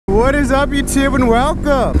What is up, YouTube, and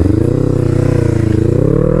welcome.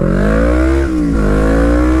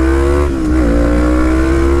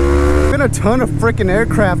 Been a ton of freaking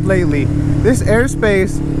aircraft lately. This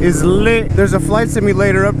airspace is lit. There's a flight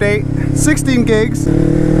simulator update, 16 gigs.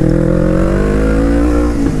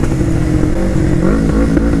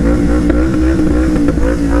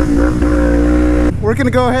 We're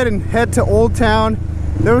gonna go ahead and head to Old Town.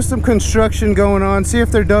 There was some construction going on. See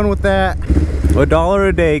if they're done with that. $1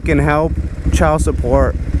 a day can help child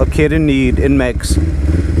support a kid in need in Mex.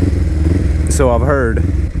 So I've heard.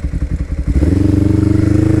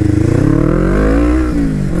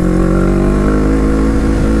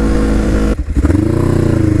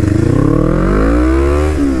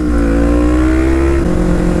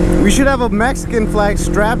 We should have a Mexican flag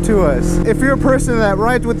strapped to us. If you're a person that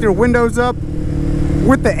rides with your windows up,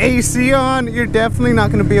 with the AC on, you're definitely not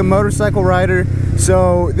going to be a motorcycle rider.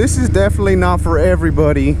 So this is definitely not for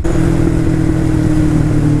everybody.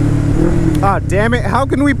 Ah, damn it. How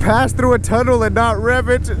can we pass through a tunnel and not rev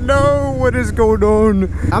it? No, what is going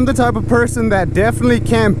on? I'm the type of person that definitely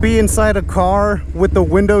can't be inside a car with the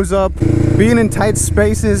windows up. Being in tight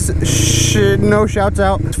spaces, shit, no shouts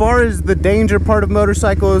out. As far as the danger part of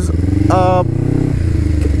motorcycles,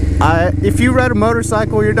 if you ride a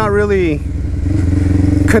motorcycle, you're not really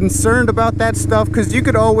concerned about that stuff, because you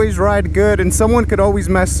could always ride good and someone could always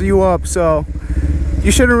mess you up, so you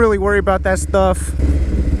shouldn't really worry about that stuff.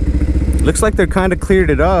 Looks like they're kind of cleared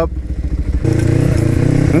it up.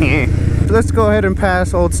 Let's go ahead and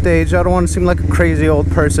pass Old Stage. I don't want to seem like a crazy old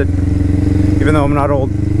person, even though I'm not old.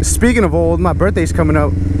 Speaking of old, my birthday's coming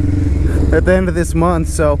up at the end of this month,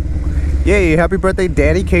 so yay, happy birthday,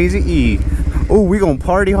 Daddy KZE. Oh, we gonna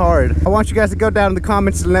party hard. I want you guys to go down in the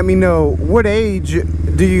comments and let me know, what age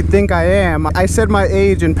do you think I am? I said my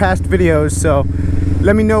age in past videos, so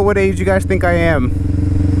let me know what age you guys think I am,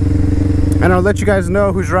 and I'll let you guys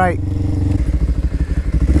know who's right.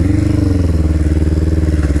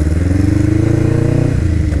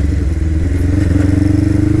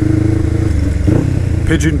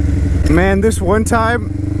 Pigeon. Man, this one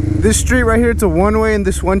time, this street right here, it's a one-way, and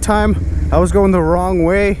this one time I was going the wrong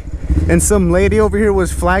way and some lady over here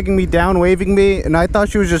was flagging me down, waving me, and I thought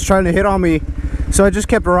she was just trying to hit on me, so I just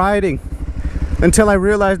kept riding until I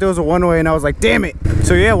realized it was a one-way, and I was like, damn it.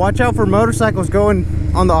 So yeah, watch out for motorcycles going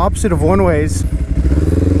on the opposite of one-ways.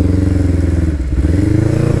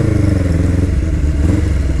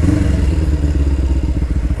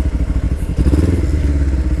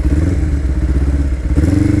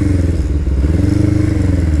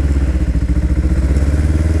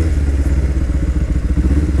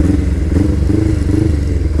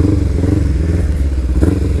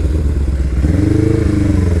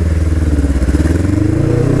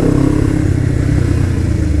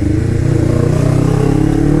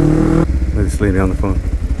 Lady on the phone.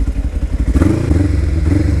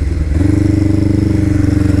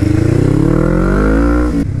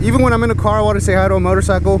 Even when I'm in a car, I want to say hi to a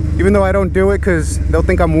motorcycle, even though I don't do it because they'll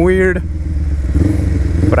think I'm weird,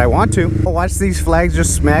 but I want to. Watch these flags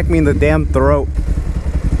just smack me in the damn throat.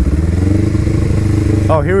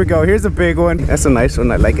 Oh, here we go. Here's a big one. That's a nice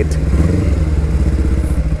one. I like it.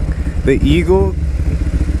 The eagle.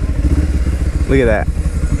 Look at that.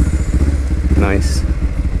 Nice.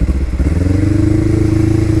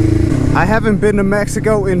 I haven't been to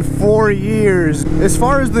Mexico in 4 years. As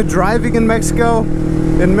far as the driving in Mexico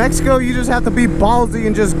you just have to be ballsy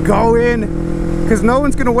and just go in, because no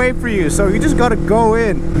one's gonna wait for you, so you just gotta go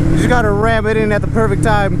in. You just gotta ram it in at the perfect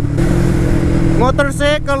time.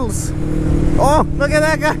 Motorcycles. Oh, look at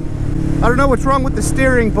that guy. I don't know what's wrong with the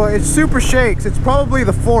steering, but it super shakes. It's probably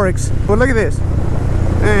the forks, but look at this.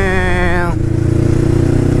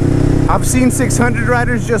 I've seen 600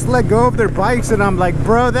 riders just let go of their bikes, and I'm like,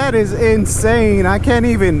 bro, that is insane. I can't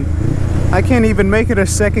even make it a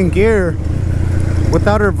second gear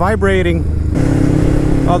without her vibrating.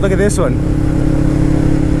 Oh, look at this one.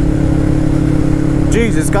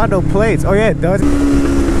 Jeez, it's got no plates. Oh yeah, it does.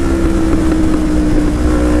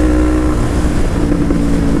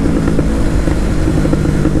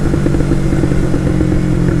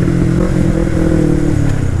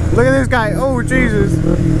 Look at this guy. Oh, Jesus.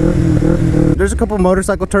 There's a couple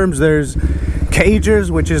motorcycle terms. There's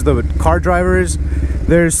cagers, which is the car drivers.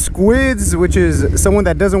 There's squids, which is someone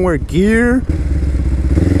that doesn't wear gear.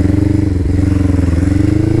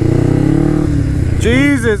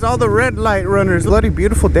 Jesus, all the red light runners. Bloody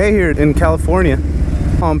beautiful day here in California.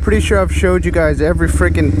 I'm pretty sure I've showed you guys every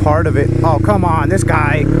freaking part of it. Oh, come on, this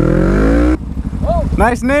guy. Oh.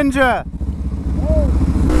 Nice Ninja. Oh.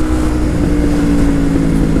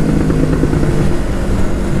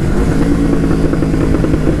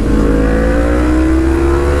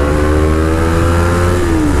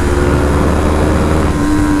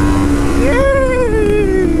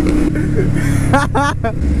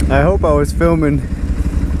 hope I was filming.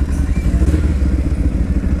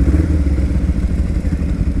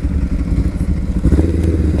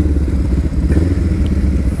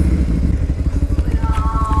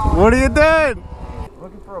 What are you doing?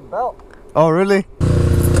 Looking for a belt. Oh, really?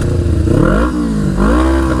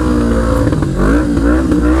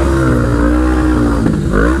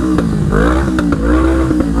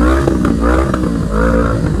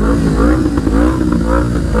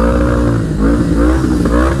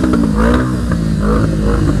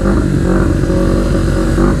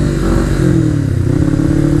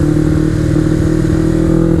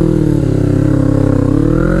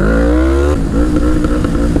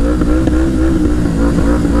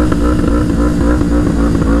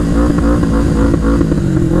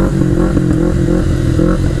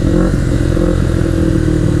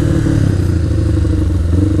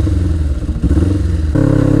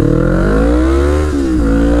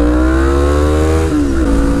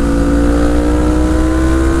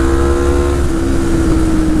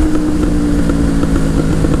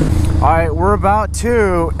 We're about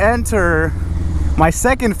to enter my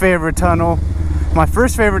second favorite tunnel. My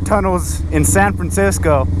first favorite tunnel is in San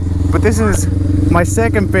Francisco, but this is my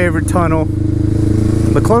second favorite tunnel,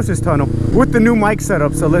 the closest tunnel, with the new mic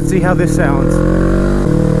setup. So let's see how this sounds.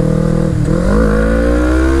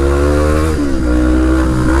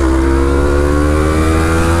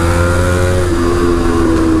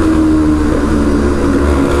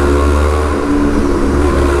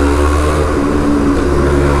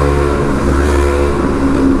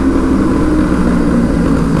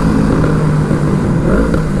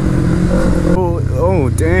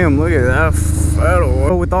 Damn, look at that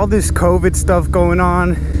photo. With all this COVID stuff going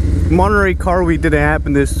on, Monterey Car Week didn't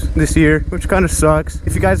happen this year, which kind of sucks.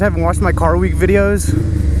 If you guys haven't watched my Car Week videos,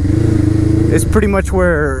 it's pretty much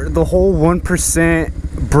where the whole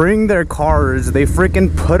 1% bring their cars, they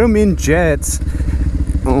freaking put them in jets.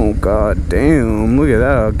 Oh god damn, look at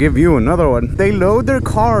that. I'll give you another one. They load their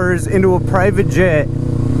cars into a private jet,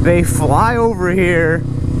 they fly over here,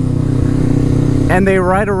 and they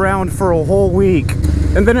ride around for a whole week.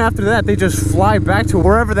 And then after that, they just fly back to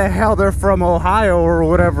wherever the hell they're from, Ohio or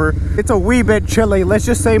whatever. It's a wee bit chilly. Let's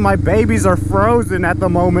just say my babies are frozen at the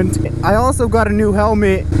moment. I also got a new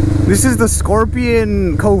helmet. This is the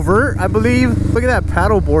Scorpion Covert, I believe. Look at that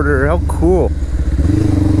paddle boarder, how cool.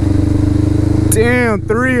 Damn,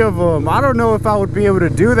 3 of them. I don't know if I would be able to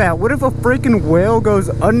do that. What if a freaking whale goes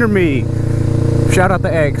under me? Shout out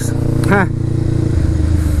to Eggs. Huh.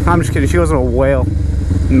 I'm just kidding, she wasn't a whale.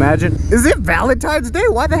 Imagine. Is it Valentine's Day?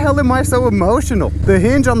 Why the hell am I so emotional? The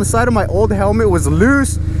hinge on the side of my old helmet was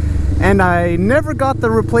loose, and I never got the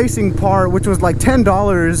replacing part, which was like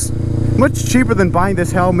 $10. Much cheaper than buying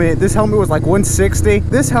this helmet. This helmet was like $160.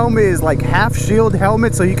 This helmet is like half shield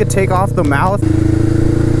helmet, so you could take off the mouth.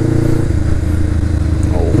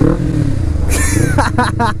 Oh.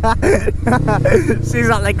 She's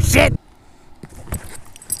not like shit.